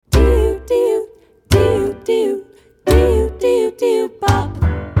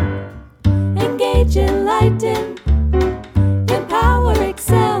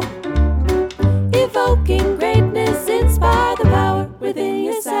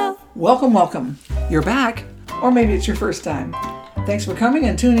Welcome, welcome. You're back, or maybe it's your first time. Thanks for coming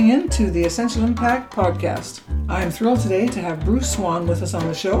and tuning in to the Essential Impact Podcast. I am thrilled today to have Bruce Swan with us on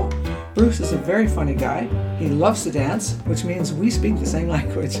the show. Bruce is a very funny guy. He loves to dance, which means we speak the same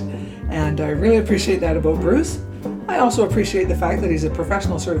language. And I really appreciate that about Bruce. I also appreciate the fact that he's a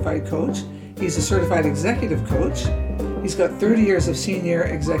professional certified coach. He's a certified executive coach. He's got 30 years of senior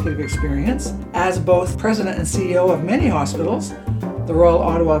executive experience as both president and CEO of many hospitals, the Royal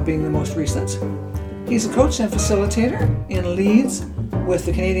Ottawa being the most recent. He's a coach and facilitator in Leeds with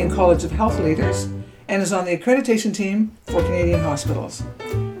the Canadian College of Health Leaders and is on the accreditation team for Canadian hospitals.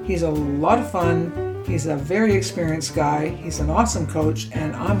 He's a lot of fun. He's a very experienced guy. He's an awesome coach,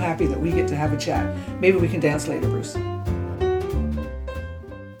 and I'm happy that we get to have a chat. Maybe we can dance later, Bruce.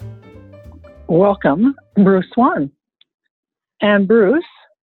 Welcome, Bruce Swan. And Bruce,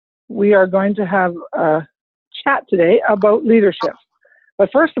 we are going to have a chat today about leadership. But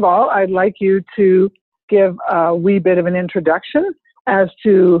first of all, I'd like you to give a wee bit of an introduction as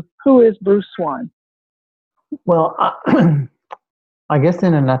to who is Bruce Swan. Well, I guess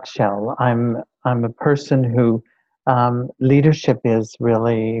in a nutshell, I'm a person who leadership is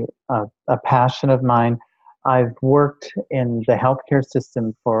really a passion of mine. I've worked in the healthcare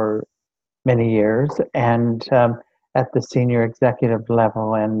system for many years and at the senior executive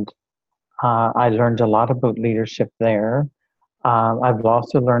level, and I learned a lot about leadership there. I've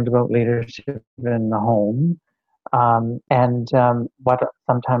also learned about leadership in the home, and what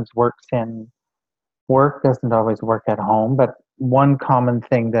sometimes works in work doesn't always work at home. But one common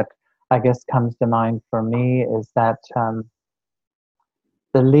thing that I guess comes to mind for me is that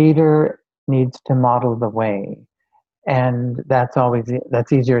the leader needs to model the way, and that's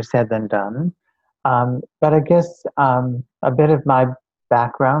easier said than done. But I guess a bit of my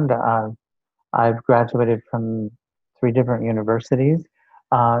background, I've graduated from 3 different universities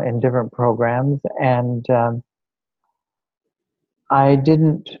in different programs, and I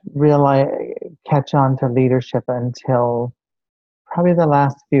didn't catch on to leadership until probably the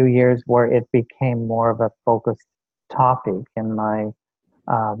last few years, where it became more of a focused topic in my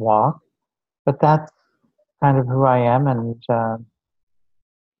walk. But that's kind of who I am, and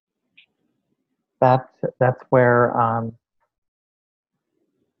that's where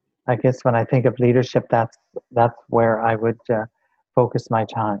I guess when I think of leadership, that's where I would focus my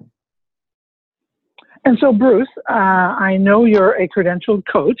time. And so, Bruce, I know you're a credentialed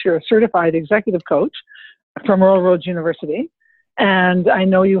coach. You're a certified executive coach from Royal Roads University, and I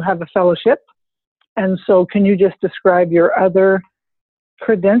know you have a fellowship. And so can you just describe your other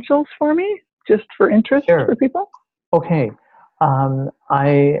credentials for me, just for interest for people? Okay.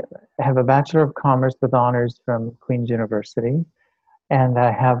 I have a Bachelor of Commerce with honors from Queen's University, and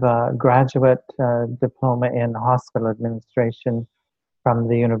I have a graduate diploma in hospital administration from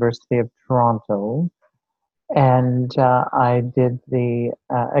the University of Toronto. And I did the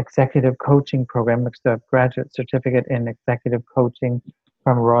executive coaching program, which is a graduate certificate in executive coaching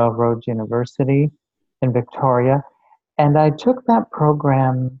from Royal Roads University in Victoria. And I took that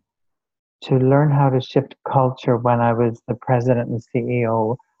program to learn how to shift culture when I was the president and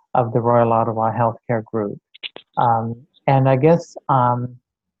CEO of the Royal Ottawa Healthcare Group. And I guess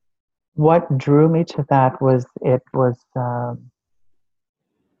what drew me to that was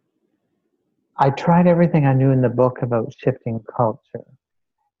I tried everything I knew in the book about shifting culture,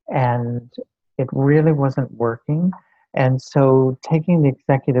 and it really wasn't working. And so taking the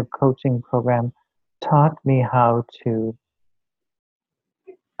executive coaching program taught me how to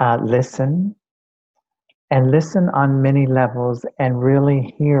listen on many levels and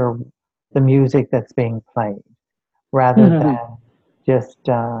really hear the music that's being played, rather than just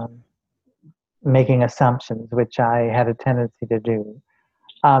making assumptions, which I had a tendency to do.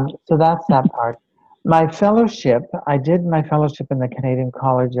 So that's that part. My fellowship, I did my fellowship in the Canadian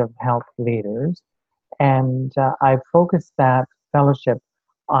College of Health Leaders, and I focused that fellowship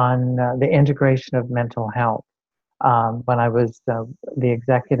on the integration of mental health. When I was the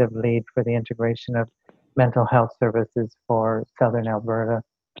executive lead for the integration of mental health services for Southern Alberta,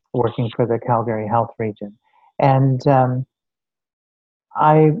 working for the Calgary Health Region. And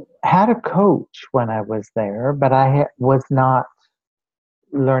I had a coach when I was there, but I was not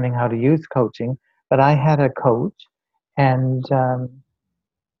learning how to use coaching, but I had a coach, and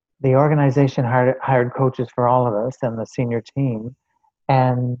the organization hired coaches for all of us and the senior team,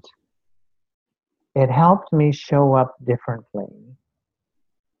 and it helped me show up differently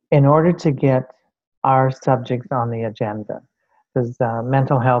in order to get our subjects on the agenda, because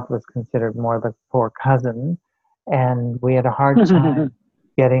mental health was considered more the poor cousin, and we had a hard time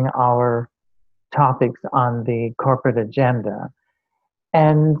getting our topics on the corporate agenda.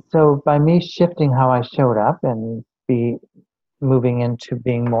 And so by me shifting how I showed up and be moving into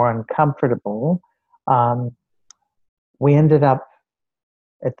being more uncomfortable, um, we ended up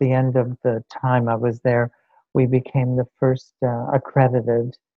at the end of the time I was there, we became the first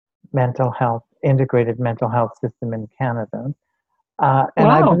accredited integrated mental health system in Canada.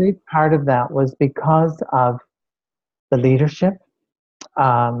 And I Wow. believe part of that was because of the leadership,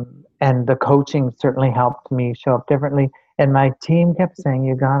 and the coaching certainly helped me show up differently. And my team kept saying,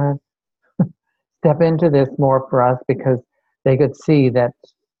 you gotta step into this more for us, because they could see that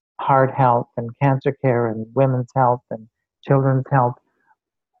heart health and cancer care and women's health and children's health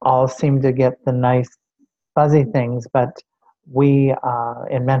all seem to get the nice fuzzy things, but we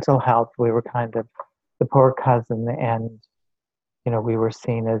in mental health we were kind of the poor cousin, and we were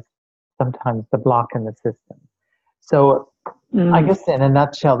seen as sometimes the block in the system. So I Mm. guess in a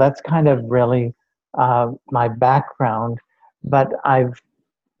nutshell, that's kind of really my background. But I've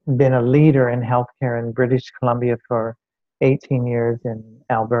been a leader in healthcare in British Columbia for 18 years, in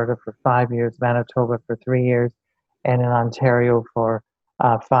Alberta for 5 years, Manitoba for 3 years, and in Ontario for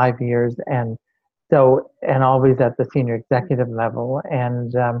 5 years. And always at the senior executive level.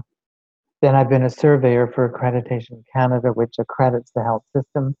 And then I've been a surveyor for Accreditation Canada, which accredits the health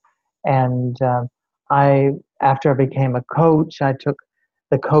system. And after I became a coach, I took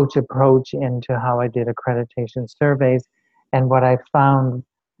the coach approach into how I did accreditation surveys. And what I found,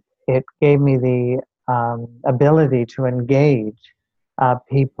 it gave me the ability to engage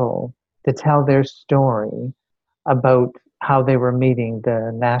people to tell their story about how they were meeting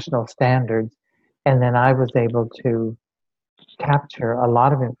the national standards. And then I was able to capture a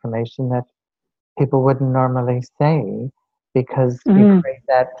lot of information that people wouldn't normally say, because you Mm. create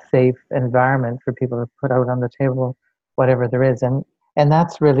that safe environment for people to put out on the table whatever there is. And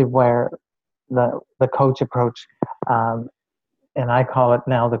that's really where the coach approach, and I call it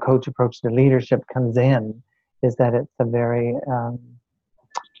now the coach approach to leadership, comes in, is that it's a very,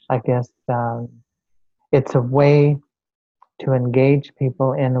 I guess, it's a way to engage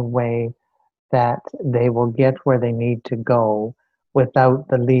people in a way that they will get where they need to go without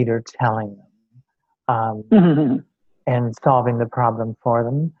the leader telling them, Mhm. and solving the problem for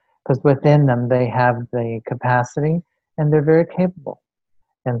them, because within them they have the capacity and they're very capable.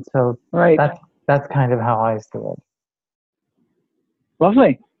 And so Right. that's kind of how I see it.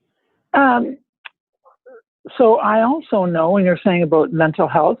 Lovely. Um, so I also know, when you're saying about mental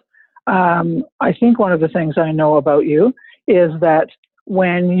health, I think one of the things I know about you is that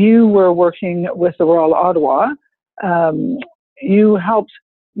when you were working with the Royal Ottawa, um, you helped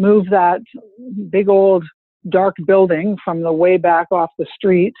move that big old dark building from the way back off the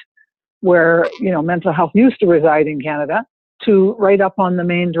street where mental health used to reside in Canada, to right up on the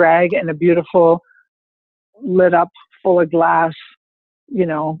main drag in a beautiful, lit up, full of glass, you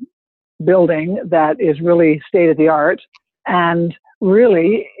know, building that is really state of the art. And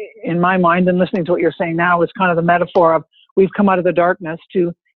really, in my mind, and listening to what you're saying now, is kind of the metaphor of, we've come out of the darkness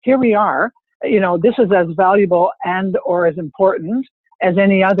to here we are. This is as valuable and or as important as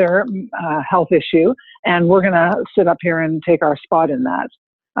any other health issue, and we're going to sit up here and take our spot in that,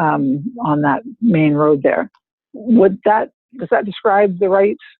 on that main road there. Does that describe the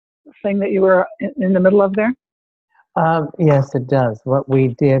right thing that you were in the middle of there? Yes, it does. What we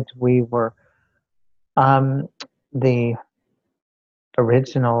did, we were the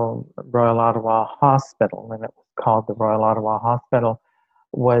original Royal Ottawa Hospital, and it was called the Royal Ottawa Hospital,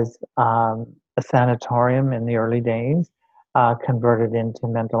 was a sanatorium in the early days, converted into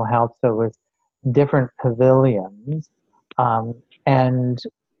mental health. So it was different pavilions. And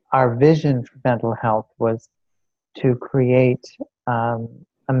our vision for mental health was to create a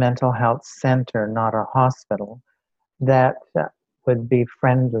mental health center, not a hospital, that would be a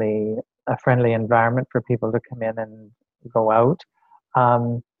friendly environment for people to come in and go out.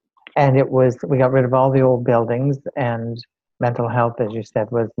 And we got rid of all the old buildings, and mental health, as you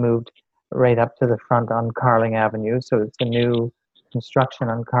said, was moved right up to the front on Carling Avenue. So it's a new construction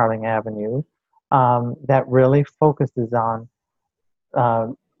on Carling Avenue that really focuses on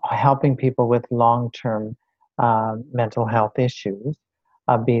helping people with long-term mental health issues,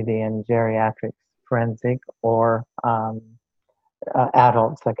 be they in geriatrics, forensic, or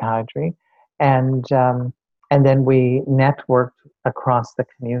adult psychiatry. And then we networked across the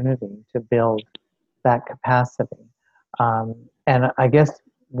community to build that capacity. And I guess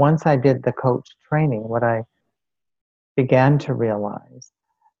once I did the coach training, what I began to realize,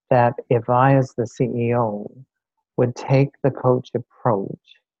 that if I, as the CEO, would take the coach approach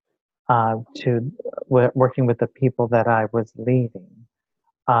to working with the people that I was leading,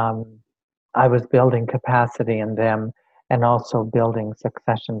 I was building capacity in them, and also building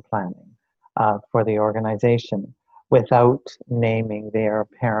succession planning for the organization without naming the heir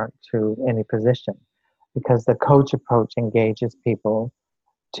apparent to any position, because the coach approach engages people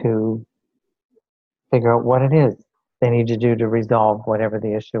to figure out what it is they need to do to resolve whatever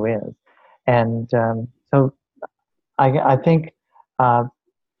the issue is. And so I think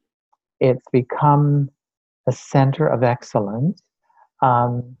it's become a center of excellence.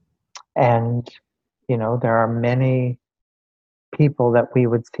 And, there are many people that we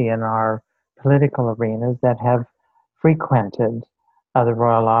would see in our political arenas that have frequented the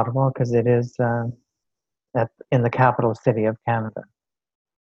Royal Ottawa, because it is in the capital city of Canada.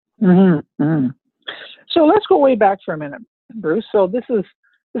 Mm-hmm. Mm-hmm. So let's go way back for a minute, Bruce. So this is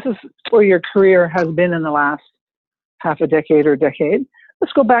where your career has been in the last half a decade or decade.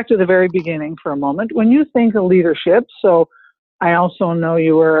 Let's go back to the very beginning for a moment. When you think of leadership, so I also know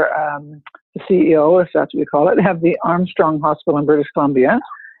you were the CEO, if that's what we call it, have the Armstrong Hospital in British Columbia.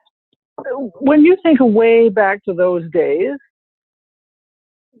 When you think of way back to those days,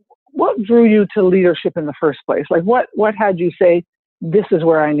 what drew you to leadership in the first place? Like what had you say, this is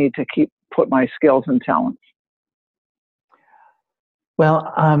where I need to put my skills and talents?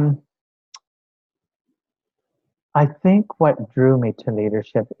 Well, I think what drew me to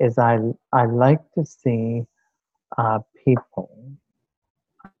leadership is I like to see people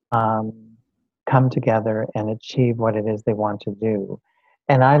come together and achieve what it is they want to do.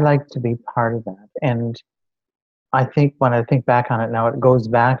 And I like to be part of that. And I think when I think back on it now, it goes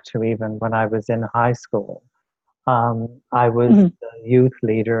back to even when I was in high school. I was the youth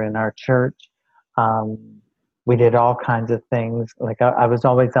leader in our church. We did all kinds of things. Like I was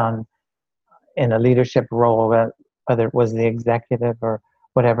always in a leadership role, whether it was the executive or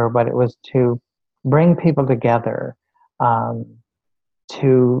whatever, but it was to bring people together,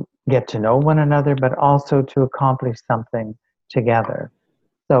 to get to know one another, but also to accomplish something together.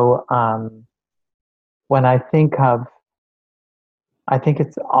 So when I think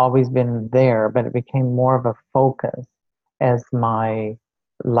it's always been there, but it became more of a focus as my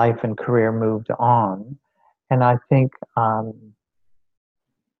life and career moved on. And I think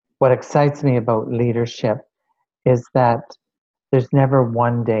what excites me about leadership is that there's never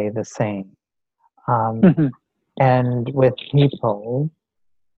one day the same. And with people,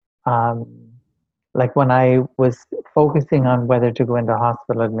 like when I was focusing on whether to go into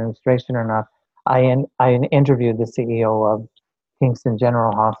hospital administration or not, I interviewed the CEO of Kingston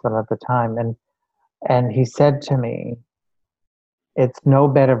General Hospital at the time, and he said to me, "It's no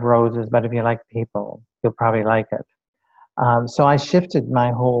bed of roses, but if you like people, you'll probably like it." So I shifted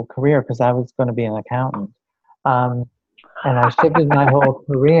my whole career because I was going to be an accountant, and I shifted my whole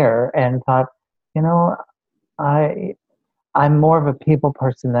career and thought, I'm more of a people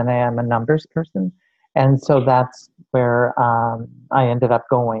person than I am a numbers person, and so that's where I ended up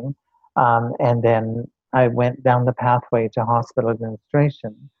going, and then I went down the pathway to hospital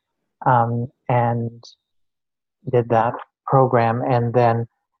administration, and did that program, and then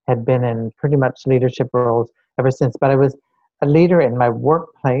had been in pretty much leadership roles ever since. But I was a leader in my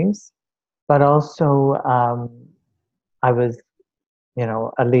workplace, but also I was,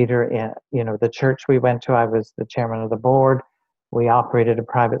 a leader in, the church we went to. I was the chairman of the board. We operated a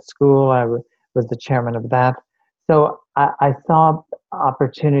private school. I was the chairman of that. So I saw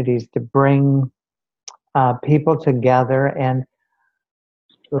opportunities to bring people together, and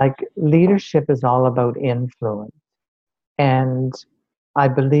like leadership is all about influence. And I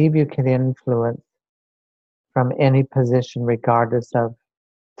believe you can influence from any position, regardless of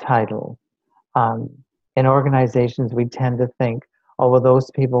title. In organizations, we tend to think, oh, well, those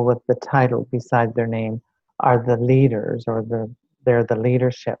people with the title beside their name are the leaders, or they're the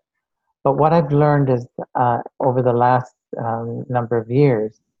leadership. But what I've learned is over the last number of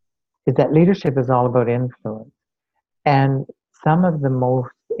years is that leadership is all about influence. And some of the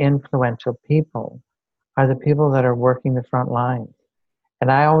most influential people are the people that are working the front lines.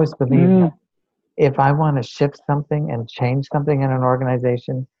 And I always believe that if I want to shift something and change something in an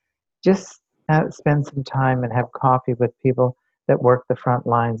organization, just spend some time and have coffee with people that work the front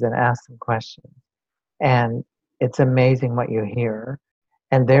lines and ask them questions. And it's amazing what you hear.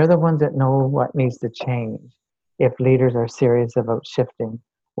 And they're the ones that know what needs to change if leaders are serious about shifting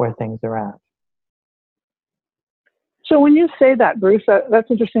where things are at. So when you say that, Bruce,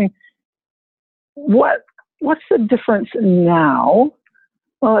 that's interesting. What's the difference now?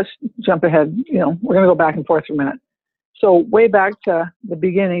 Well, let's jump ahead. We're going to go back and forth for a minute. So way back to the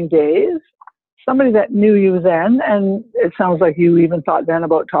beginning days, somebody that knew you then, and it sounds like you even thought then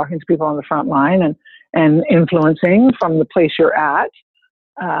about talking to people on the front line and influencing from the place you're at.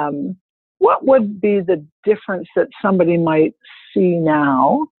 what would be the difference that somebody might see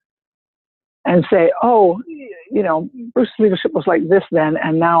now and say, oh, Bruce's leadership was like this then,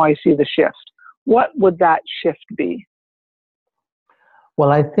 and now I see the shift? What would that shift be?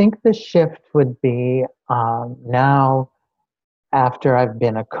 Well, I think the shift would be now, after I've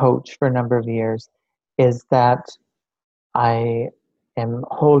been a coach for a number of years, is that I am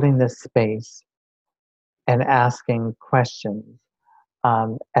holding this space and asking questions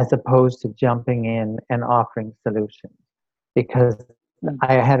as opposed to jumping in and offering solutions, because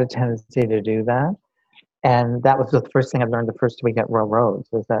I had a tendency to do that. And that was the first thing I learned the first week at Royal Roads,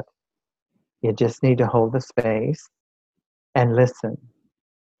 was that you just need to hold the space and listen.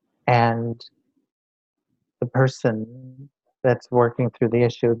 And the person that's working through the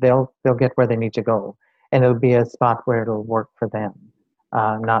issue, they'll get where they need to go. And it'll be a spot where it'll work for them,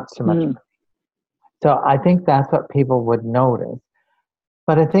 not so much. So I think that's what people would notice.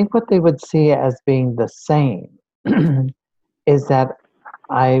 But I think what they would see as being the same is that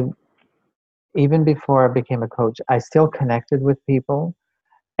even before I became a coach, I still connected with people.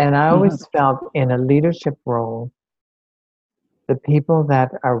 And I always felt in a leadership role, the people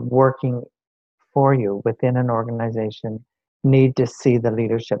that are working for you within an organization need to see the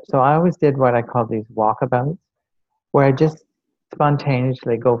leadership. So I always did what I call these walkabouts, where I just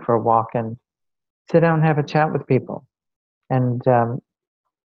spontaneously go for a walk and sit down and have a chat with people. And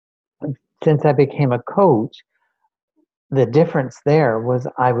since I became a coach, the difference there was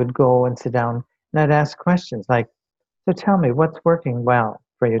I would go and sit down and I'd ask questions like, so tell me, what's working well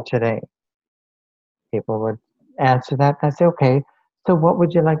for you today? People would answer that. And I say, okay, so what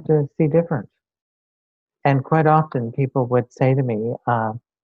would you like to see different? And quite often people would say to me,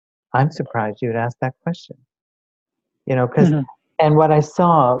 I'm surprised you'd ask that question. Because, and what I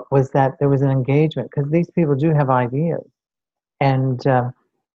saw was that there was an engagement, because these people do have ideas.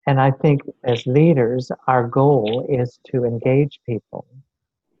 And I think as leaders, our goal is to engage people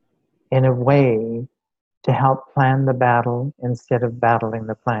in a way to help plan the battle instead of battling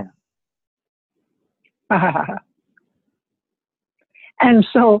the plan. And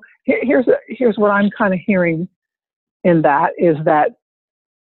so here's what I'm kind of hearing in that, is that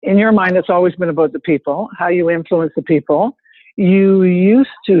in your mind, it's always been about the people, how you influence the people. You used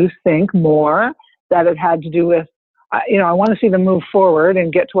to think more that it had to do with, I want to see them move forward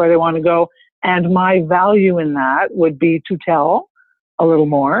and get to where they want to go. And my value in that would be to tell a little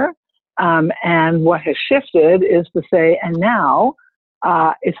more. And what has shifted is to say, and now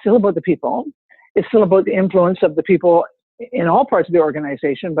it's still about the people. It's still about the influence of the people in all parts of the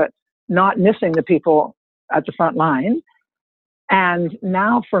organization, but not missing the people at the front line. And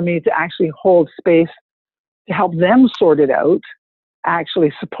now for me to actually hold space to help them sort it out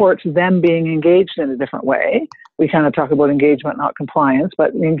actually supports them being engaged in a different way. We kind of talk about engagement, not compliance,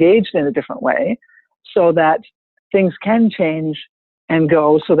 but engaged in a different way so that things can change and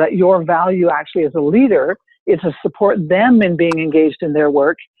go, so that your value actually as a leader is to support them in being engaged in their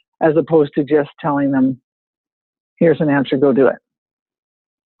work, as opposed to just telling them, here's an answer, go do it.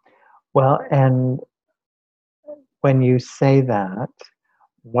 Well, and when you say that,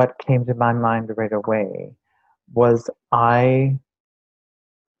 what came to my mind right away was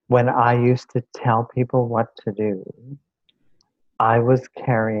when I used to tell people what to do, I was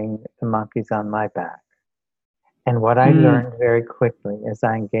carrying the monkeys on my back. And what I learned very quickly is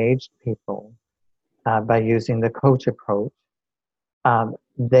I engaged people by using the coach approach.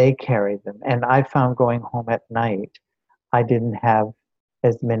 They carried them. And I found going home at night, I didn't have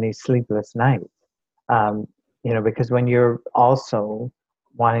as many sleepless nights. Because when you're also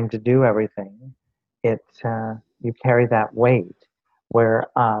wanting to do everything, you carry that weight where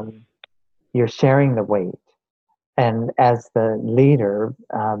you're sharing the weight. And as the leader,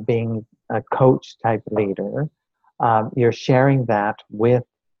 being a coach type leader, you're sharing that with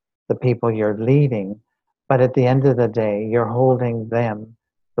the people you're leading. But at the end of the day, you're holding them,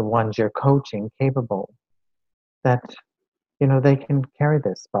 the ones you're coaching, capable that, they can carry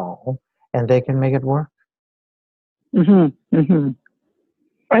this ball and they can make it work.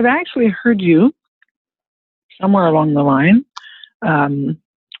 I've actually heard you somewhere along the line,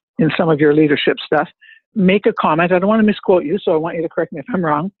 in some of your leadership stuff, make a comment. I don't want to misquote you, so I want you to correct me if I'm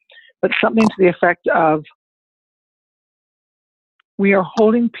wrong, but something to the effect of, we are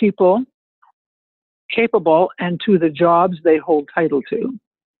holding people capable and to the jobs they hold title to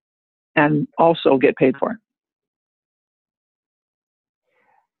and also get paid for.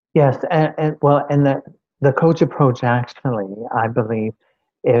 Yes, and the coach approach actually, I believe,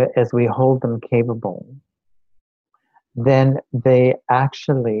 as we hold them capable, then they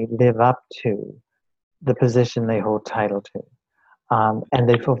actually live up to the position they hold title to, and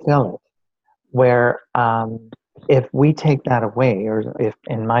they fulfill it. where if we take that away, or if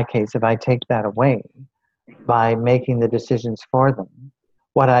in my case, if I take that away by making the decisions for them,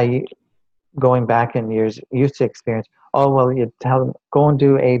 what I, going back in years, used to experience, oh, well, you tell them, go and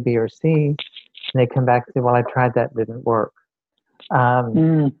do A, B, or C, and they come back and say, well, I tried that, didn't work.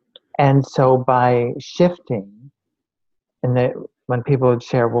 And so by shifting, and when people would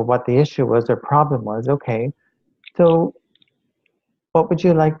share, well, what the issue was or problem was, okay, so what would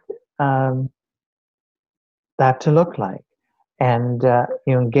you like that to look like? And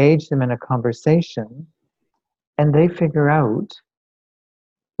you engage them in a conversation, and they figure out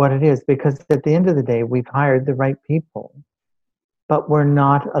what it is. Because at the end of the day, we've hired the right people, but we're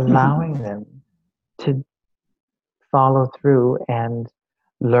not allowing them to follow through and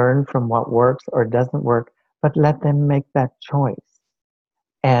learn from what works or doesn't work, but let them make that choice.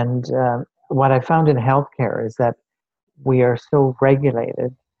 And what I found in healthcare is that we are so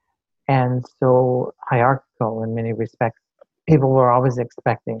regulated and so hierarchical in many respects. People were always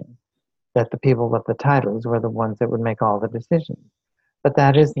expecting that the people with the titles were the ones that would make all the decisions. But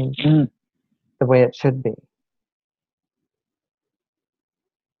that isn't the way it should be.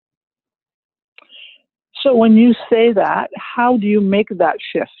 So when you say that, how do you make that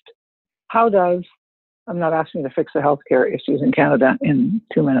shift? I'm not asking you to fix the healthcare issues in Canada in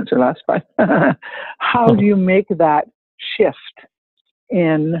 2 minutes or less, but how do you make that shift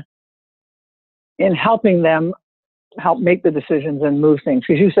in helping them help make the decisions and move things?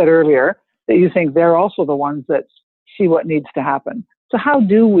 Because you said earlier that you think they're also the ones that see what needs to happen. So how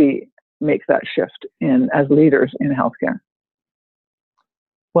do we make that shift as leaders in healthcare?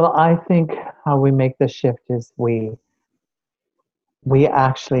 Well, I think how we make the shift is we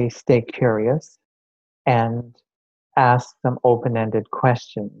actually stay curious and ask them open-ended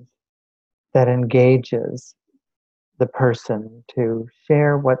questions that engages the person to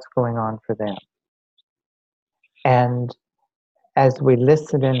share what's going on for them. And as we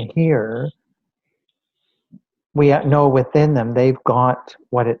listen and hear, we know within them they've got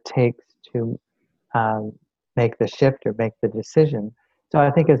what it takes to make the shift or make the decision. So I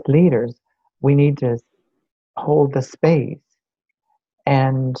think as leaders, we need to hold the space,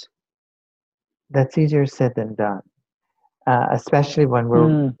 and that's easier said than done, especially when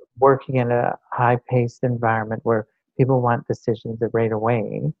we're working in a high-paced environment where people want decisions right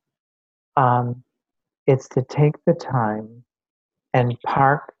away. It's to take the time and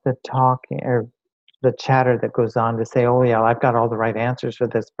park the talking or the chatter that goes on to say, oh yeah, I've got all the right answers for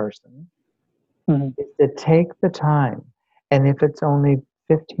this person. It's to take the time. And if it's only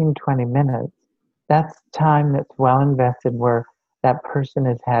 15, 20 minutes, that's time that's well invested where that person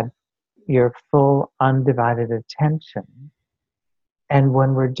has had your full undivided attention. And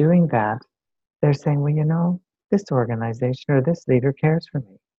when we're doing that, they're saying, well, you know, this organization or this leader cares for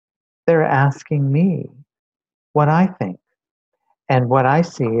me. They're asking me what I think. And what I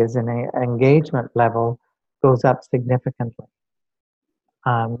see is an engagement level goes up significantly.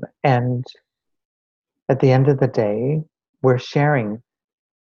 And at the end of the day, we're sharing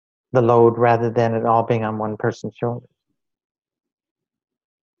the load rather than it all being on one person's shoulders.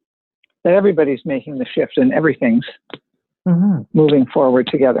 That everybody's making the shift and everything's moving forward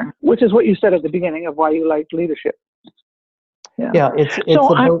together, which is what you said at the beginning of why you liked leadership. Yeah, it's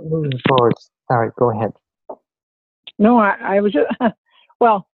about moving forward. Sorry, go ahead. No, I was just,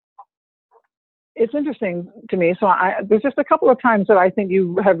 well, it's interesting to me. So there's just a couple of times that I think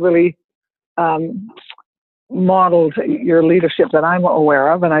you have really modeled your leadership that I'm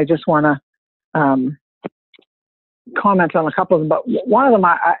aware of, and I just want to comment on a couple of them. But one of them,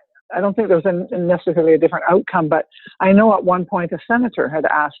 I don't think there was necessarily a different outcome, but I know at one point a senator had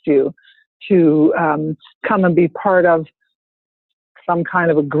asked you to come and be part of some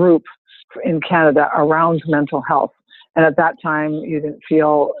kind of a group in Canada around mental health. And at that time, you didn't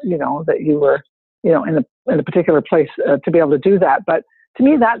feel, that you were, in a particular place to be able to do that. But to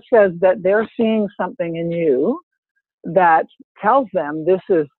me, that says that they're seeing something in you that tells them this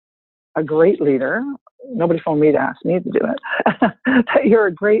is a great leader. Nobody phoned me to ask me to do it. That you're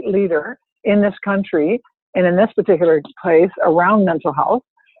a great leader in this country and in this particular place around mental health.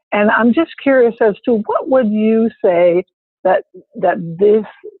 And I'm just curious as to what would you say that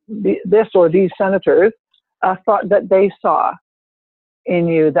this or these senators thought that they saw in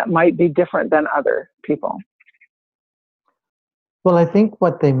you that might be different than other people? Well, I think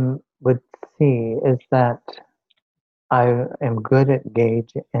what they would see is that I am good at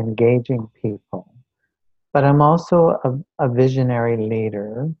engaging people, but I'm also a visionary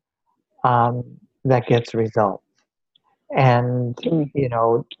leader that gets results. And,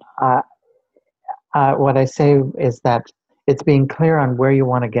 what I say is that it's being clear on where you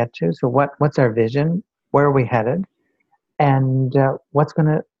want to get to. So what's our vision? Where are we headed? And what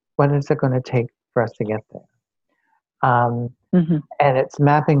is it going to take for us to get there? And it's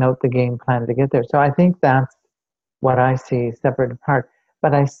mapping out the game plan to get there. So I think that's what I see separate apart.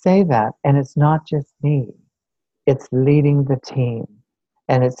 But I say that, and it's not just me. It's leading the team,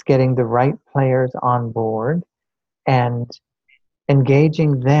 and it's getting the right players on board and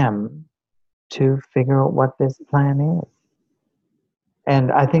engaging them to figure out what this plan is.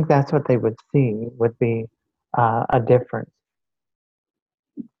 And I think that's what they would see would be a difference.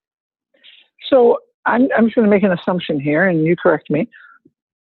 So I'm just going to make an assumption here, and you correct me.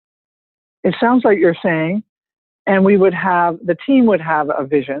 It sounds like you're saying, and the team would have a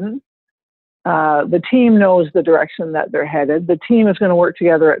vision. The team knows the direction that they're headed. The team is going to work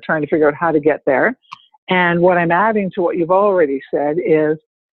together at trying to figure out how to get there. And what I'm adding to what you've already said is,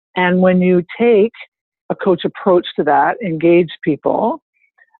 and when you take a coach approach to that, engage people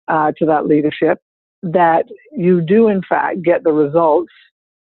to that leadership, that you do in fact get the results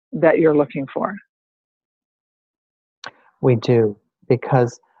that you're looking for. We do,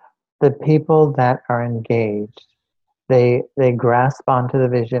 because the people that are engaged, they grasp onto the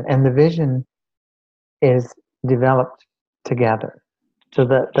vision, and the vision is developed together. So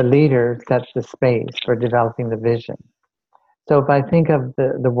the leader sets the space for developing the vision. So if I think of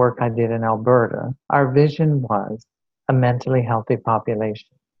the work I did in Alberta, our vision was a mentally healthy population.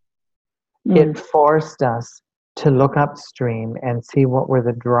 It forced us to look upstream and see what were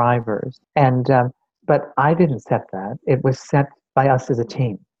the drivers. And but I didn't set that. It was set by us as a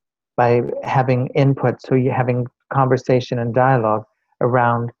team, by having input, so you're having conversation and dialogue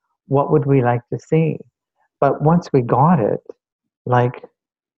around what would we like to see. But once we got it, like,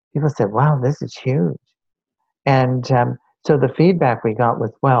 people said, wow, this is huge. And so the feedback we got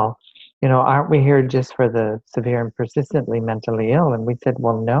was, well, aren't we here just for the severe and persistently mentally ill? And we said,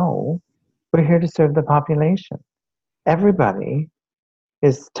 well, no, we're here to serve the population. Everybody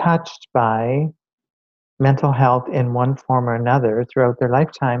is touched by mental health in one form or another throughout their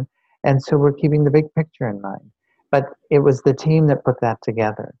lifetime. And so we're keeping the big picture in mind. But it was the team that put that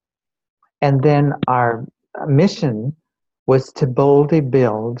together. And then our mission was to boldly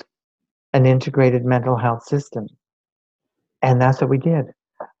build an integrated mental health system. And that's what we did.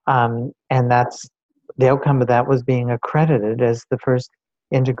 And that's the outcome of that was being accredited as the first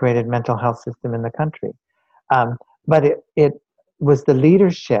integrated mental health system in the country. But it was the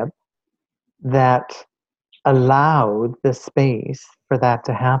leadership that allowed the space for that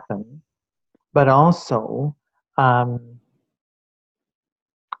to happen. But also,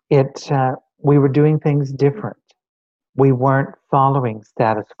 we were doing things different. We weren't following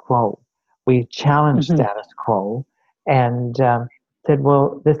status quo. We challenged status quo and said,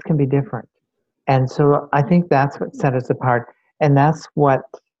 well, this can be different. And so I think that's what set us apart. And that's what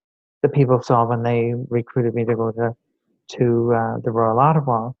the people saw when they recruited me to go to the Royal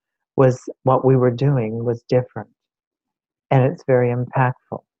Ottawa, was what we were doing was different. And it's very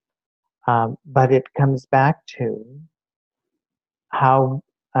impactful. But it comes back to how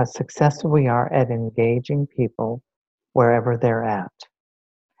successful we are at engaging people wherever they're at.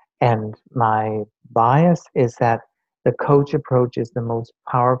 And my bias is that the coach approach is the most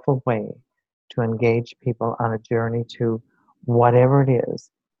powerful way to engage people on a journey to whatever it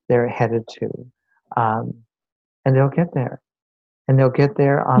is they're headed to. And they'll get there. And they'll get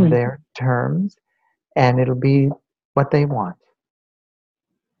there on their terms, and it'll be what they want.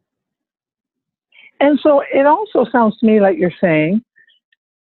 And so it also sounds to me like you're saying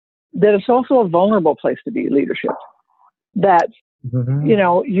that it's also a vulnerable place to be, leadership. That,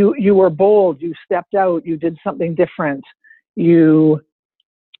 you were bold, you stepped out, you did something different, you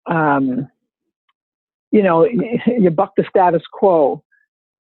bucked the status quo.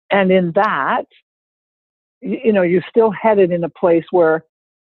 And in that, you still headed in a place where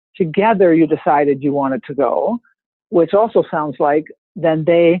together you decided you wanted to go, which also sounds like then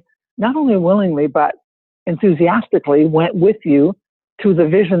they not only willingly but enthusiastically went with you to the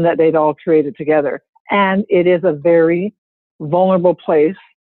vision that they'd all created together. And it is a very vulnerable place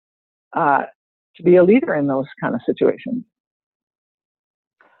to be a leader in those kind of situations.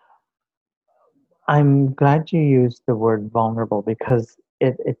 I'm glad you used the word vulnerable, because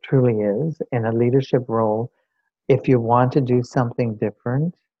it truly is. In a leadership role, if you want to do something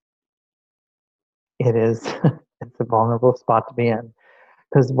different, it's a vulnerable spot to be in.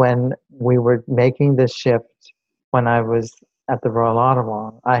 Because when we were making this shift, when I was at the Royal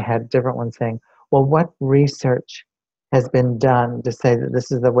Ottawa, I had different ones saying, well, what research has been done to say that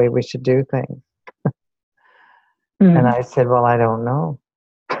this is the way we should do things? And I said, well, I don't know.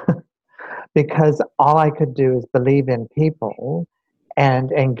 because all I could do is believe in people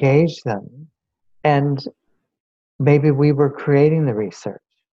and engage them. And maybe we were creating the research.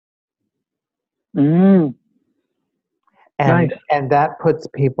 Mm, And nice. and that puts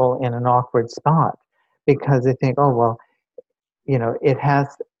people in an awkward spot because they think, oh well, it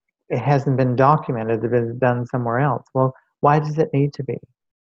hasn't been documented, it was done somewhere else. Well, why does it need to be?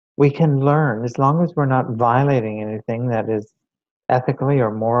 We can learn as long as we're not violating anything that is ethically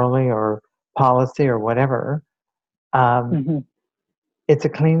or morally or policy or whatever. Mm-hmm. It's a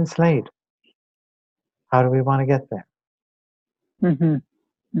clean slate. How do we want to get there? Mm-hmm.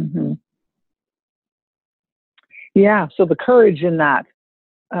 Mm-hmm. Yeah. So the courage in that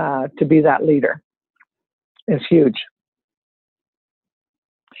to be that leader is huge.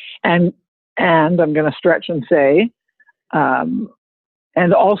 And I'm going to stretch and say,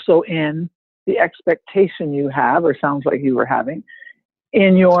 and also in the expectation you have, or sounds like you were having,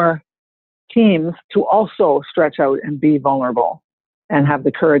 in your teams to also stretch out and be vulnerable and have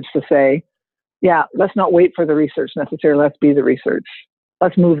the courage to say, yeah, let's not wait for the research necessarily. Let's be the research.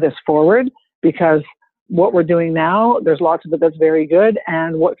 Let's move this forward because what we're doing now, there's lots of it that's very good.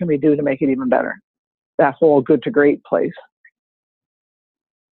 And what can we do to make it even better? That whole good to great place.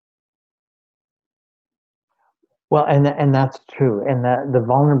 Well, and that's true. And the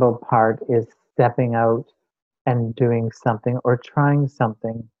vulnerable part is stepping out and doing something or trying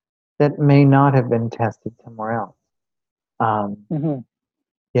something that may not have been tested somewhere else. Mm-hmm.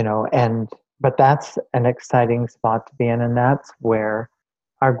 But that's an exciting spot to be in, and that's where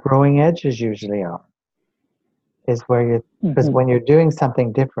our growing edges usually are. Is where because when you're doing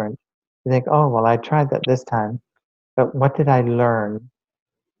something different, you think, oh well, I tried that this time, but what did I learn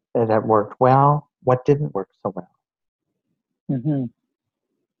that worked well? What didn't work so well? Mm-hmm.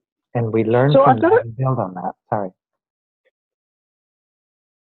 And we learn from that and build on that. Sorry.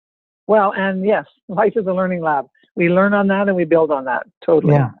 Well, and yes, life is a learning lab. We learn on that and we build on that.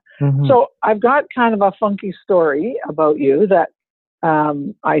 Totally. Yeah. Mm-hmm. So I've got kind of a funky story about you that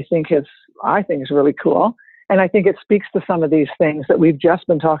I think is really cool. And I think it speaks to some of these things that we've just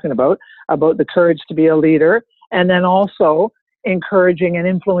been talking about the courage to be a leader, and then also encouraging and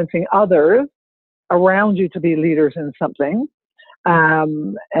influencing others around you to be leaders in something.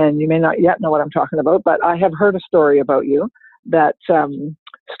 And you may not yet know what I'm talking about, but I have heard a story about you that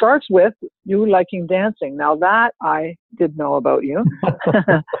starts with you liking dancing. Now that I did know about you.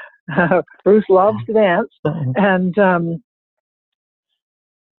 Bruce loves to dance.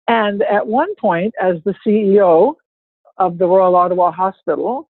 And at one point, as the CEO of the Royal Ottawa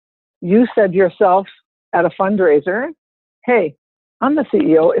Hospital, you said yourself at a fundraiser, hey, I'm the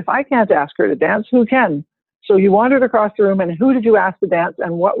CEO. If I can't ask her to dance, who can? So you wandered across the room, and who did you ask to dance,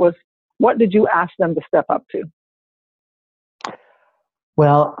 and what did you ask them to step up to?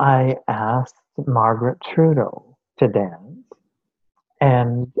 Well, I asked Margaret Trudeau to dance,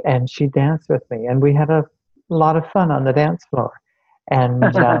 and she danced with me, and we had a lot of fun on the dance floor. And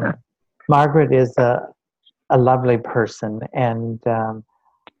Margaret is a lovely person, and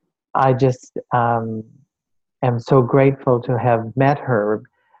I just am so grateful to have met her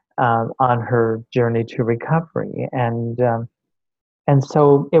on her journey to recovery, and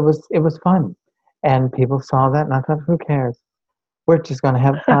so it was fun, and people saw that, and I thought, who cares? We're just going to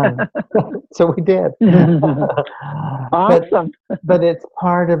have fun. So we did. Awesome. But it's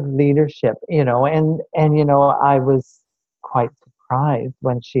part of leadership, and I was quite surprised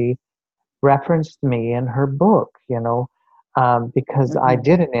when she referenced me in her book, because I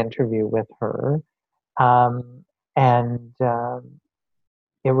did an interview with her, and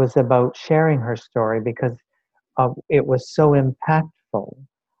it was about sharing her story because it was so impactful,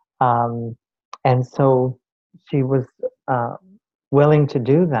 and so she was willing to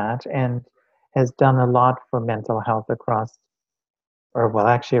do that and has done a lot for mental health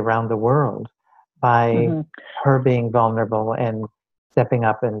actually around the world by her being vulnerable and stepping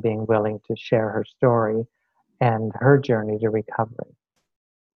up and being willing to share her story and her journey to recovery.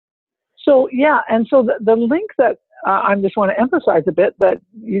 So, yeah, and so the link that I just want to emphasize a bit that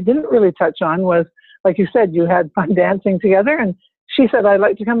you didn't really touch on was, like you said, you had fun dancing together, and she said, I'd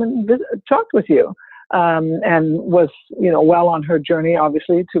like to come and talk with you, and was, well on her journey,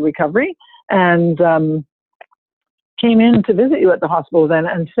 obviously, to recovery, and came in to visit you at the hospital then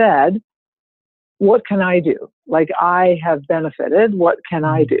and said, what can I do? Like, I have benefited. What can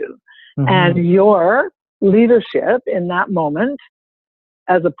I do? Mm-hmm. And your leadership in that moment,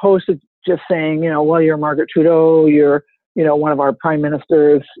 as opposed to just saying, well, you're Margaret Trudeau, you're, one of our prime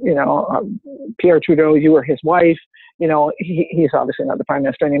ministers, Pierre Trudeau, you were his wife, he's obviously not the prime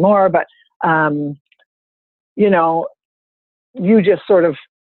minister anymore, but, you just sort of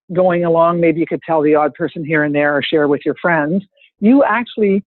going along, maybe you could tell the odd person here and there or share with your friends. You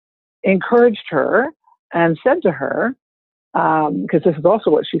actually encouraged her and said to her, because this is also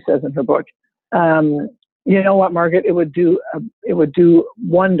what she says in her book, you know what, Margaret, it would do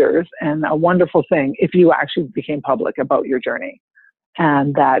wonders and a wonderful thing if you actually became public about your journey,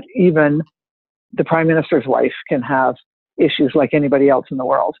 and that even the Prime Minister's wife can have issues like anybody else in the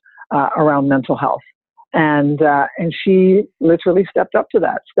world around mental health. And she literally stepped up to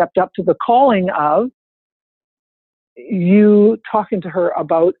the calling of you talking to her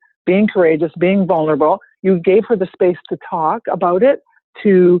about being courageous, being vulnerable. You gave her the space to talk about it,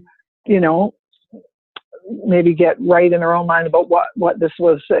 to, maybe get right in her own mind about what this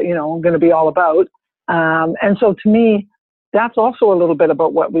was, going to be all about. And so to me, that's also a little bit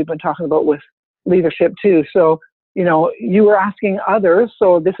about what we've been talking about with leadership too. So, you were asking others,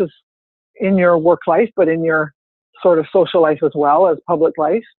 so this is in your work life, but in your sort of social life as well as public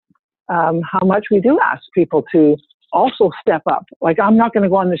life, how much we do ask people to also step up. Like, I'm not going to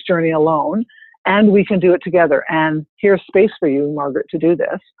go on this journey alone, and we can do it together. And here's space for you, Margaret, to do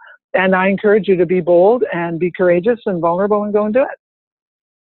this. And I encourage you to be bold and be courageous and vulnerable and go and do it.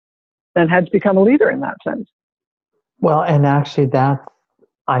 And had to become a leader in that sense. Well, and actually that's,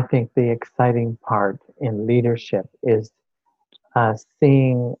 I think, the exciting part in leadership is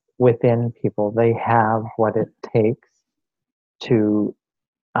seeing within people they have what it takes to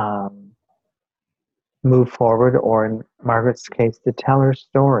move forward, or in Margaret's case, to tell her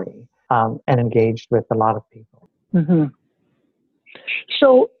story, and engaged with a lot of people. Mm-hmm.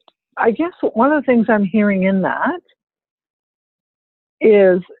 So I guess one of the things I'm hearing in that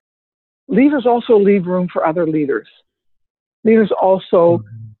is leaders also leave room for other leaders. Leaders also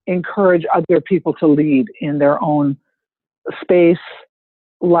encourage other people to lead in their own space,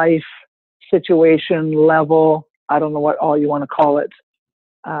 life, situation, level. I don't know what all you want to call it.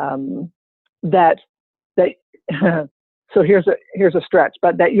 So here's a stretch,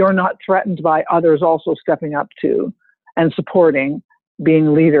 but that you're not threatened by others also stepping up to and supporting,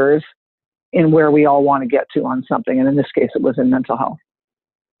 being leaders in where we all want to get to on something. And in this case, it was in mental health.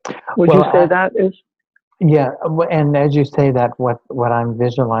 Would you say that is? Yeah, and as you say that, what I'm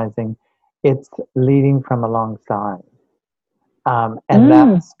visualizing, it's leading from alongside. And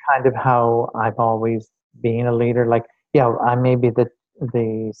that's kind of how I've always been a leader. Like, I may be the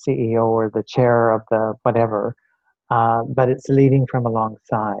CEO or the chair of the whatever, but it's leading from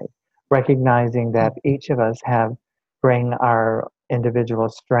alongside, recognizing that each of us bring our individual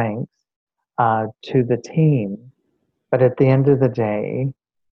strengths to the team. But at the end of the day,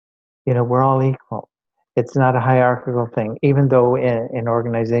 we're all equal. It's not a hierarchical thing, even though in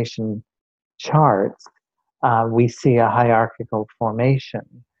organization charts, we see a hierarchical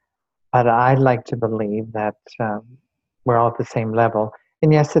formation. But I'd like to believe that we're all at the same level.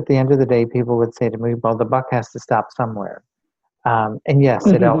 And yes, at the end of the day, people would say to me, well, the buck has to stop somewhere. And yes,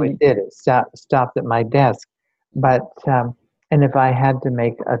 it always did. It stopped at my desk. But, and if I had to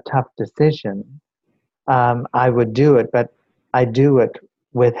make a tough decision, I would do it, but I do it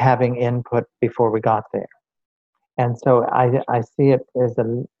with having input before we got there. And so I see it as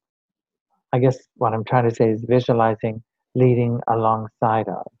I guess what I'm trying to say is visualizing leading alongside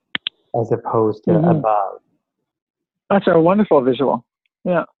of, as opposed to above. That's a wonderful visual.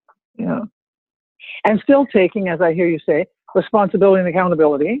 Yeah. And still taking, as I hear you say, responsibility and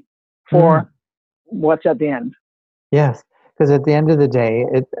accountability for what's at the end. Yes, because at the end of the day,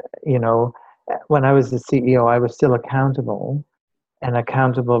 when I was the CEO, I was still accountable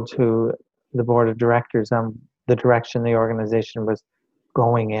to the board of directors on the direction the organization was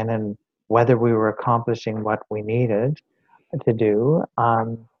going in and whether we were accomplishing what we needed to do.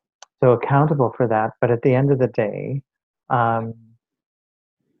 So accountable for that. But at the end of the day,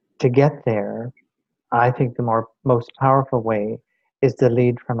 to get there, I think the most powerful way is to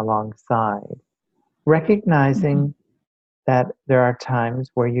lead from alongside, recognizing that there are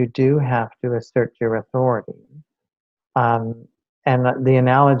times where you do have to assert your authority. And the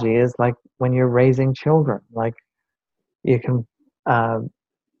analogy is like when you're raising children, like you can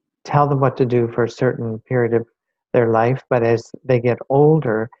tell them what to do for a certain period of their life, but as they get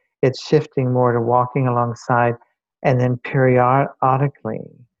older, it's shifting more to walking alongside and then periodically,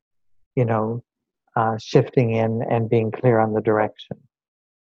 shifting in and being clear on the direction.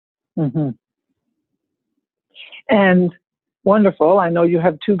 And wonderful. I know you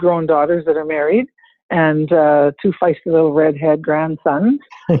have 2 grown daughters that are married and 2 feisty little redhead grandsons.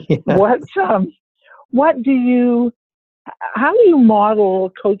 Yes. How do you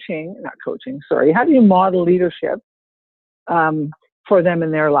model how do you model leadership for them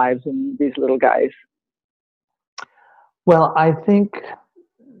in their lives and these little guys? Well, I think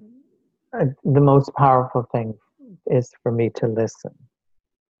the most powerful thing is for me to listen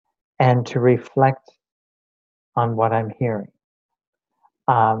and to reflect on what I'm hearing.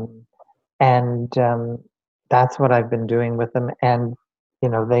 Um, and that's what I've been doing with them. And,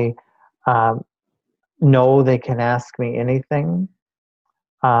 they um, know they can ask me anything.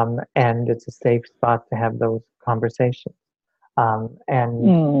 And it's a safe spot to have those conversations.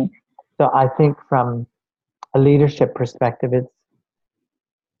 And so I think from a leadership perspective, it's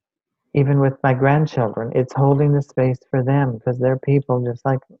even with my grandchildren, it's holding the space for them because they're people just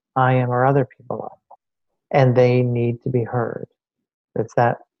like I am or other people are. And they need to be heard. It's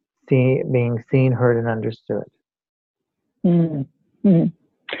that being seen, heard, and understood. Mm-hmm.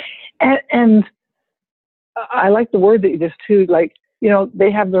 And I like the word that you just too, like,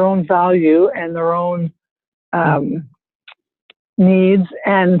 they have their own value and their own needs.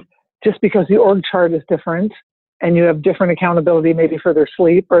 And just because the org chart is different and you have different accountability maybe for their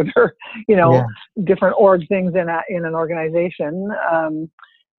sleep or their, different org things in an organization,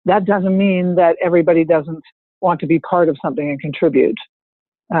 that doesn't mean that everybody doesn't want to be part of something and contribute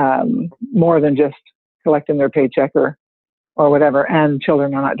more than just collecting their paycheck or whatever. And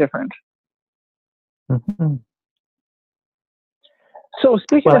children are not different. Mm-hmm. So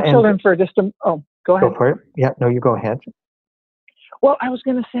speaking of children for just go ahead. Go for it. Yeah, no, you go ahead. Well, I was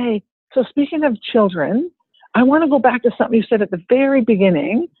going to say, so speaking of children, I want to go back to something you said at the very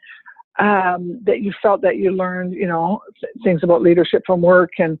beginning, that you felt that you learned, things about leadership from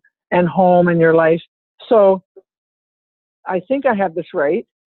work and home and your life. So I think I have this right.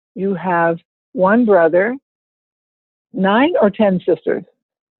 You have one brother, 9 or 10 sisters?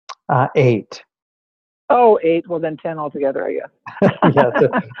 8. Oh, 8. Well, then 10 altogether, I guess. Yes,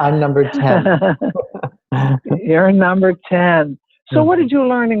 I'm number 10. You're number 10. So what did you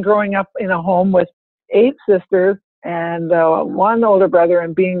learn in growing up in a home with 8 sisters and 1 older brother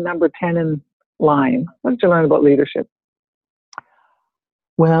and being number 10 in line? What did you learn about leadership?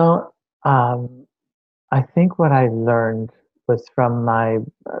 Well, I think what I learned was from my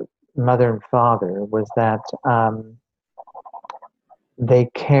mother and father was that they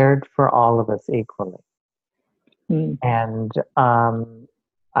cared for all of us equally. And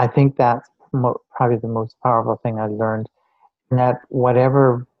I think that's probably the most powerful thing I learned, that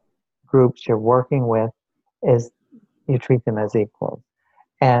whatever groups you're working with is you treat them as equals.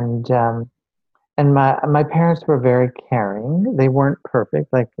 And my parents were very caring. They weren't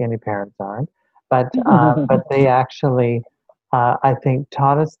perfect, like any parents aren't, but they actually, I think,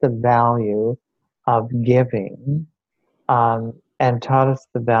 taught us the value of giving, and taught us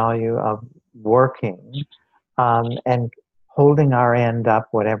the value of working, and holding our end up,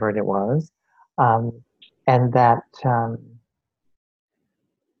 whatever it was, and that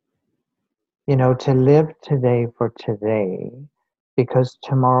to live today for today, because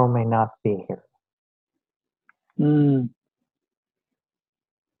tomorrow may not be here.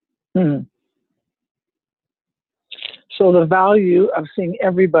 So the value of seeing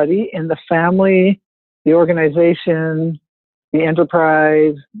everybody in the family, the organization, the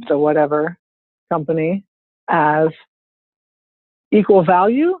enterprise, the whatever company as equal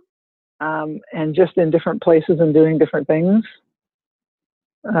value, and just in different places and doing different things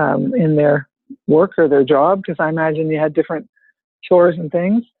in their work or their job, because I imagine you had different chores and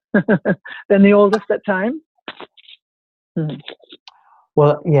things than the oldest at time.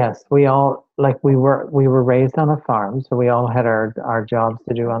 Well, yes, we all, we were raised on a farm, so we all had our jobs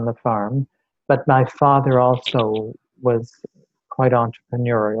to do on the farm. But my father also was quite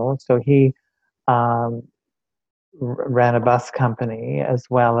entrepreneurial, so he ran a bus company as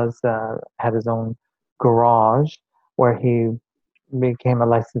well as had his own garage where he became a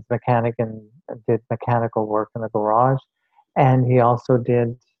licensed mechanic and did mechanical work in the garage. And he also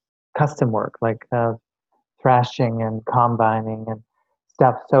did custom work like thrashing and combining and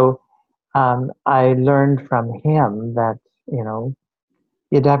stuff. So I learned from him that,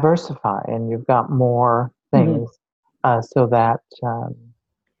 you diversify and you've got more things so that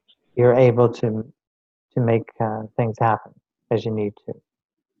you're able to make things happen as you need to.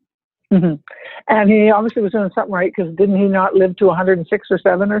 And he obviously was doing something right, because didn't he not live to 106 or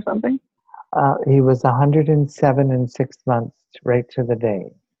 7 or something? He was 107 and 6 months, right to the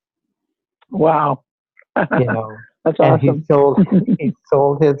day. Wow. That's awesome. And he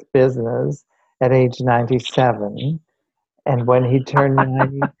sold his business at age 97. And when he turned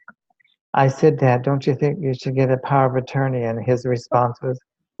 90, I said, "Dad, don't you think you should get a power of attorney?" And his response was,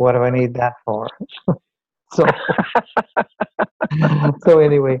 "What do I need that for?" So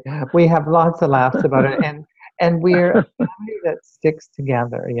anyway, we have lots of laughs about it, and we're a family that sticks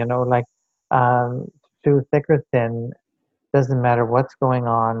together. Through thick or thin, doesn't matter what's going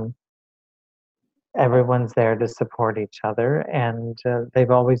on. everyone's there to support each other, and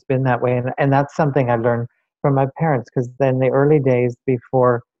they've always been that way. And that's something I learned from my parents, because in the early days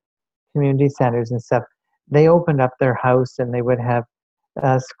before community centers and stuff, they opened up their house and they would have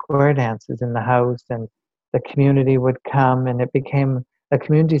square dances in the house, and the community would come, and it became a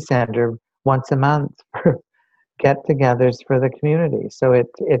community center once a month for get-togethers for the community. So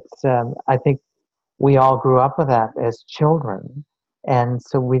it's I think we all grew up with that as children, and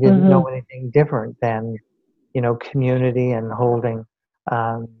so we didn't know anything different than, community and holding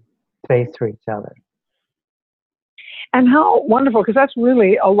space for each other. And how wonderful, because that's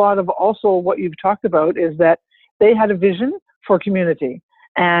really a lot of also what you've talked about, is that they had a vision for community,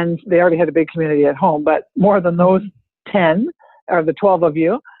 and they already had a big community at home, but more than those 10 or the 12 of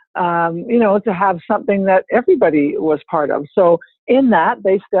you, to have something that everybody was part of. So in that,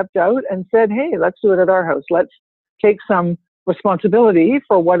 they stepped out and said, hey, let's do it at our house. Let's take some responsibility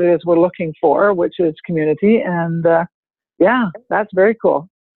for what it is we're looking for, which is community. And that's very cool.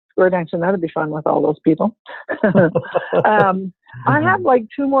 Square dancing, that'd be fun with all those people. I have like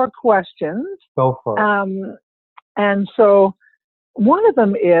 2 more questions. Go for it. And so one of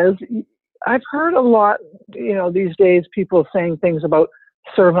them is, I've heard a lot, these days, people saying things about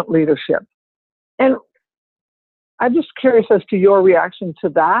servant leadership. And I'm just curious as to your reaction to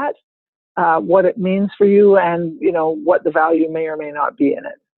that, what it means for you, and, what the value may or may not be in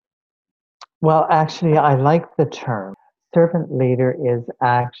it. Well, actually, I like the term. Servant leader is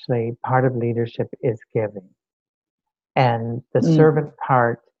actually part of leadership is giving. And the servant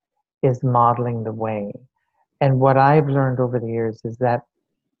part is modeling the way. And what I've learned over the years is that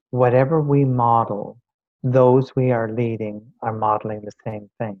whatever we model, those we are leading are modeling the same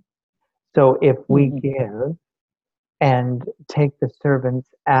thing. So if we give and take the servant's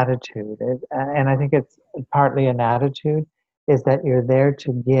attitude, and I think it's partly an attitude, is that you're there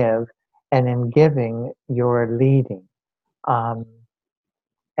to give, and in giving, you're leading.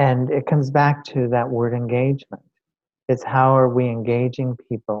 And it comes back to that word engagement. It's how are we engaging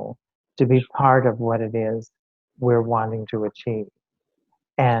people to be part of what it is we're wanting to achieve.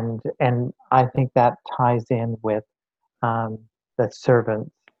 And I think that ties in with the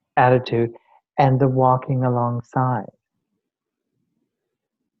servant's attitude and the walking alongside.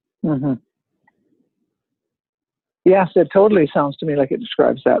 Yes, it totally sounds to me like it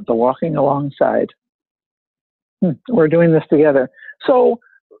describes that, the walking alongside. We're doing this together. So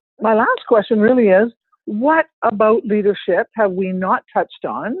my last question really is, what about leadership have we not touched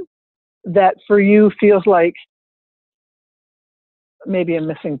on that for you feels like maybe a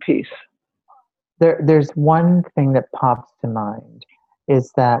missing piece? There's one thing that pops to mind,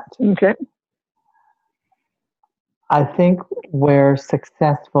 is that I think where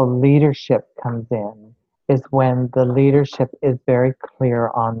successful leadership comes in is when the leadership is very clear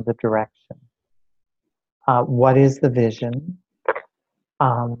on the direction. What is the vision?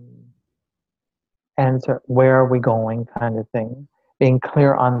 And so where are we going, kind of thing. Being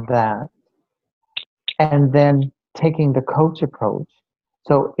clear on that. And then taking the coach approach.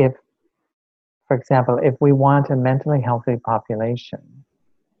 So if, for example, if we want a mentally healthy population,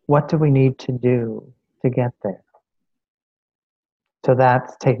 what do we need to do to get there? So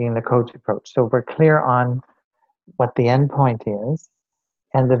that's taking the coach approach. So we're clear on what the end point is,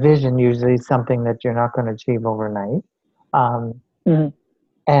 and the vision usually is something that you're not going to achieve overnight.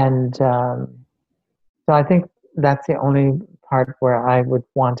 So I think that's the only part where I would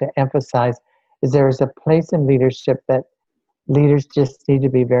want to emphasize is there is a place in leadership that leaders just need to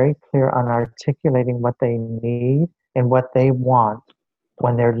be very clear on articulating what they need and what they want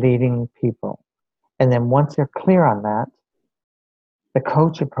when they're leading people. And then once they're clear on that, the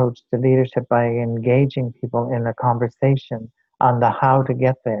coach approach to leadership by engaging people in a conversation on the how to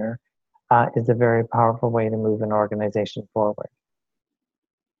get there is a very powerful way to move an organization forward.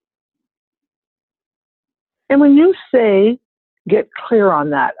 And when you say get clear on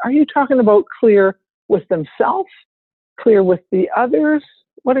that, are you talking about clear with themselves, clear with the others?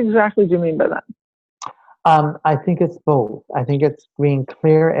 What exactly do you mean by that? I think it's both. I think it's being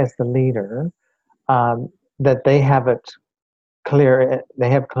clear as the leader, that they have it clear, they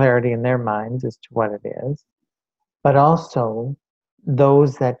have clarity in their minds as to what it is, but also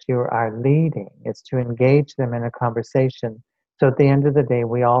those that you are leading, it's to engage them in a conversation. So at the end of the day,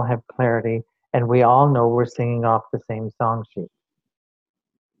 we all have clarity and we all know we're singing off the same song sheet.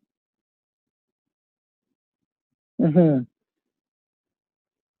 Mm-hmm.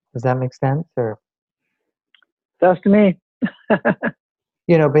 Does that make sense? Or does to me.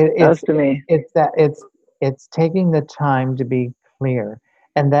 You know, but does to me. It's taking the time to be clear,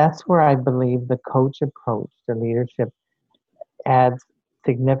 and that's where I believe the coach approach to leadership adds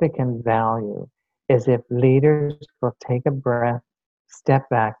significant value. is if leaders will take a breath, step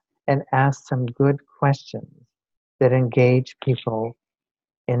back, and ask some good questions that engage people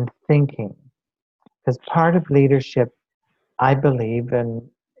in thinking. Because part of leadership, I believe,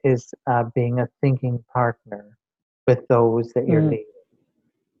 is being a thinking partner with those that you're leading.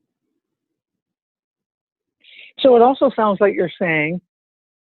 So it also sounds like you're saying,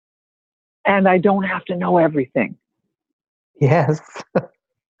 and I don't have to know everything. Yes,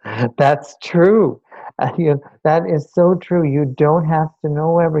 that's true. That is so true. You don't have to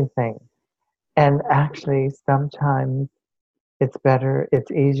know everything. And actually, sometimes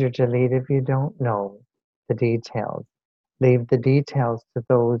it's easier to lead if you don't know the details. Leave the details to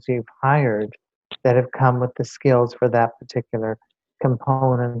those you've hired that have come with the skills for that particular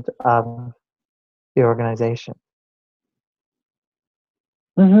component of the organization.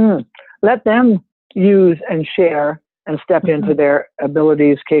 Mm-hmm. Let them use and share and step into their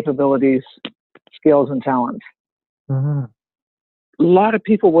abilities, capabilities, skills, and talents. Mm-hmm. A lot of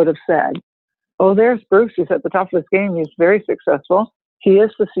people would have said, oh, there's Bruce. He's at the top of his game. He's very successful. He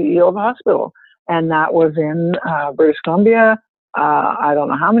is the CEO of a hospital. And that was in British Columbia, I don't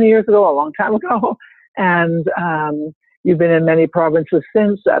know how many years ago, a long time ago. And you've been in many provinces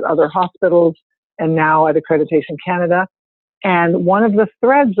since, at other hospitals, and now at Accreditation Canada. And one of the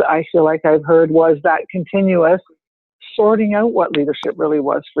threads I feel like I've heard was that continuous sorting out what leadership really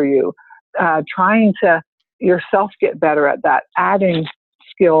was for you, trying to yourself get better at that, adding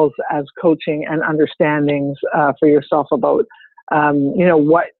skills as coaching and understandings for yourself about,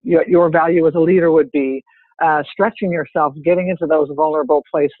 what your value as a leader would be, stretching yourself, getting into those vulnerable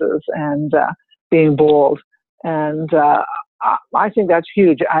places and being bold. And I think that's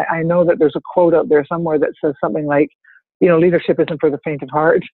huge. I know that there's a quote out there somewhere that says something like, leadership isn't for the faint of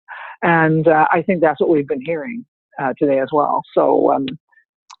heart. And I think that's what we've been hearing today as well. So,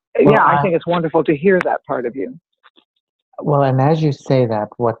 I think it's wonderful to hear that part of you. Well, and as you say that,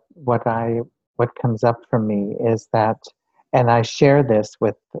 what comes up for me is that, and I share this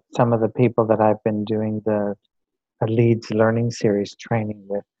with some of the people that I've been doing the Leads Learning Series training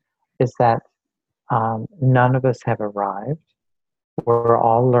with, is that none of us have arrived. We're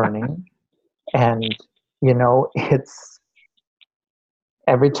all learning. And, it's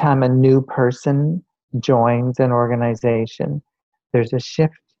every time a new person joins an organization, there's a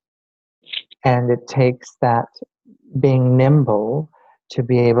shift. And it takes that being nimble to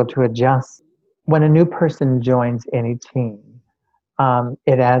be able to adjust. When a new person joins any team,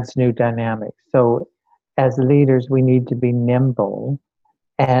 it adds new dynamics. So as leaders, we need to be nimble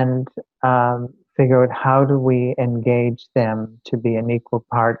and figure out how do we engage them to be an equal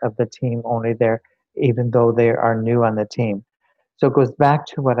part of the team, even though they are new on the team. So it goes back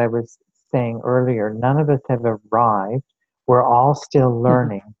to what I was saying earlier. None of us have arrived. We're all still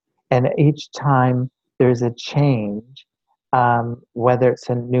learning. And each time there's a change, whether it's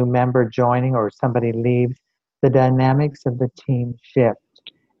a new member joining or somebody leaves, the dynamics of the team shift.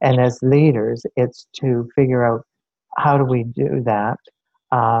 And as leaders, it's to figure out how do we do that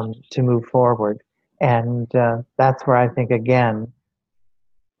to move forward. And that's where I think, again,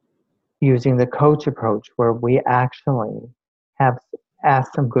 using the coach approach, where we actually have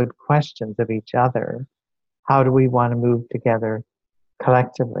asked some good questions of each other. How do we want to move together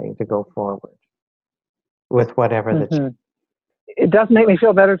collectively to go forward with whatever the change? It does make me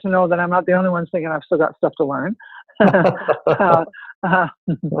feel better to know that I'm not the only one thinking I've still got stuff to learn. But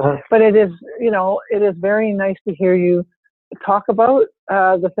it is very nice to hear you talk about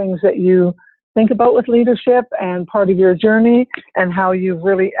the things that you think about with leadership and part of your journey, and how you've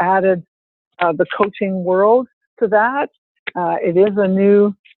really added the coaching world to that. It is a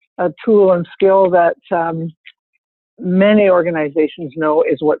new tool and skill that many organizations know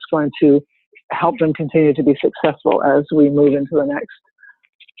is what's going to help them continue to be successful as we move into the next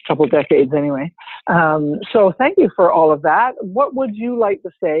couple decades anyway. So thank you for all of that. What would you like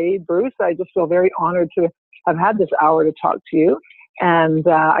to say, Bruce? I just feel very honored to have had this hour to talk to you. And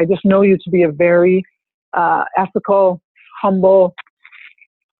I just know you to be a very ethical, humble,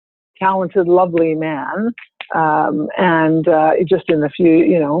 talented, lovely man. And just in the few,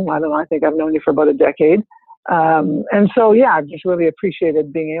 I don't know, I think I've known you for about a decade. And so, I've just really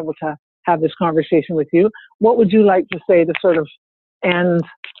appreciated being able to have this conversation with you. What would you like to say to sort of end,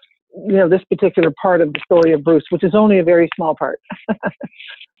 this particular part of the story of Bruce, which is only a very small part?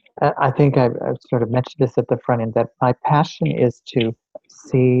 I think I've sort of mentioned this at the front end, that my passion is to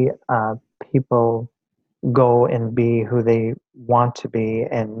see people go and be who they want to be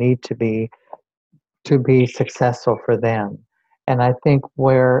and need to be successful for them. And I think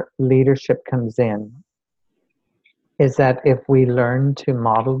where leadership comes in is that if we learn to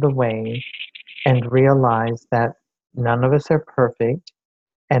model the way and realize that none of us are perfect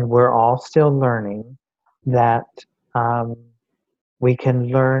and we're all still learning, that we can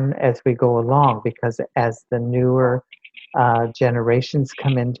learn as we go along, because as the newer generations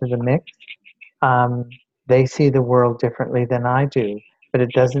come into the mix, they see the world differently than I do. But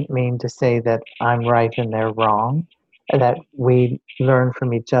it doesn't mean to say that I'm right and they're wrong, that we learn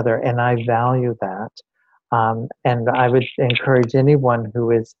from each other, and I value that. And I would encourage anyone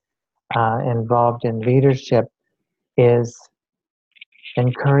who is involved in leadership is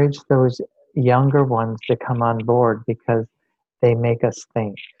encourage those younger ones to come on board, because they make us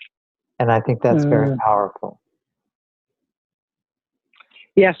think. And I think that's very powerful.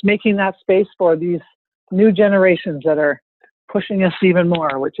 Yes, making that space for these new generations that are pushing us even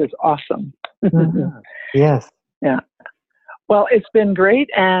more, which is awesome. Yes. Yeah. Well, it's been great.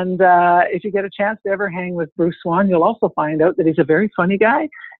 And if you get a chance to ever hang with Bruce Swan, you'll also find out that he's a very funny guy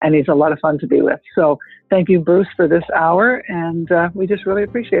and he's a lot of fun to be with. So thank you, Bruce, for this hour. And we just really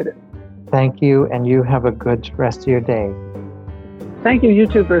appreciate it. Thank you. And you have a good rest of your day. Thank you. You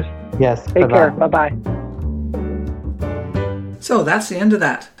too, Bruce. Yes. Take care. Bye-bye. So that's the end of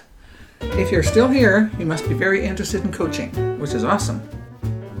that. If you're still here, you must be very interested in coaching, which is awesome.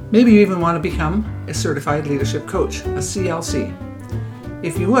 Maybe you even want to become a certified leadership coach, a CLC.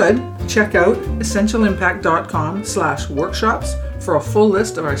 If you would, check out essentialimpact.com/workshops for a full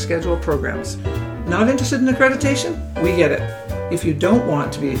list of our scheduled programs. Not interested in accreditation? We get it. If you don't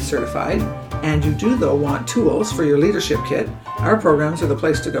want to be certified, and you do though want tools for your leadership kit, our programs are the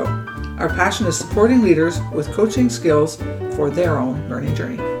place to go. Our passion is supporting leaders with coaching skills for their own learning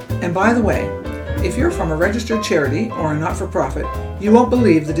journey. And by the way, if you're from a registered charity or a not-for-profit, you won't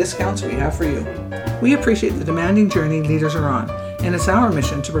believe the discounts we have for you. We appreciate the demanding journey leaders are on, and it's our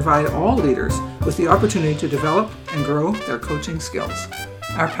mission to provide all leaders with the opportunity to develop and grow their coaching skills.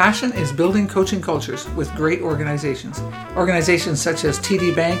 Our passion is building coaching cultures with great organizations. Organizations such as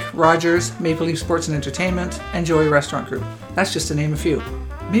TD Bank, Rogers, Maple Leaf Sports and Entertainment, and Joy Restaurant Group. That's just to name a few.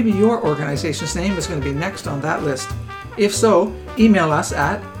 Maybe your organization's name is going to be next on that list. If so, email us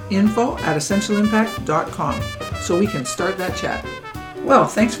at info@essentialimpact.com so we can start that chat. Well,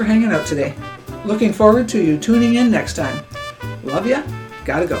 thanks for hanging out today. Looking forward to you tuning in next time. Love ya.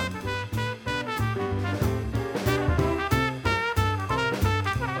 Gotta go.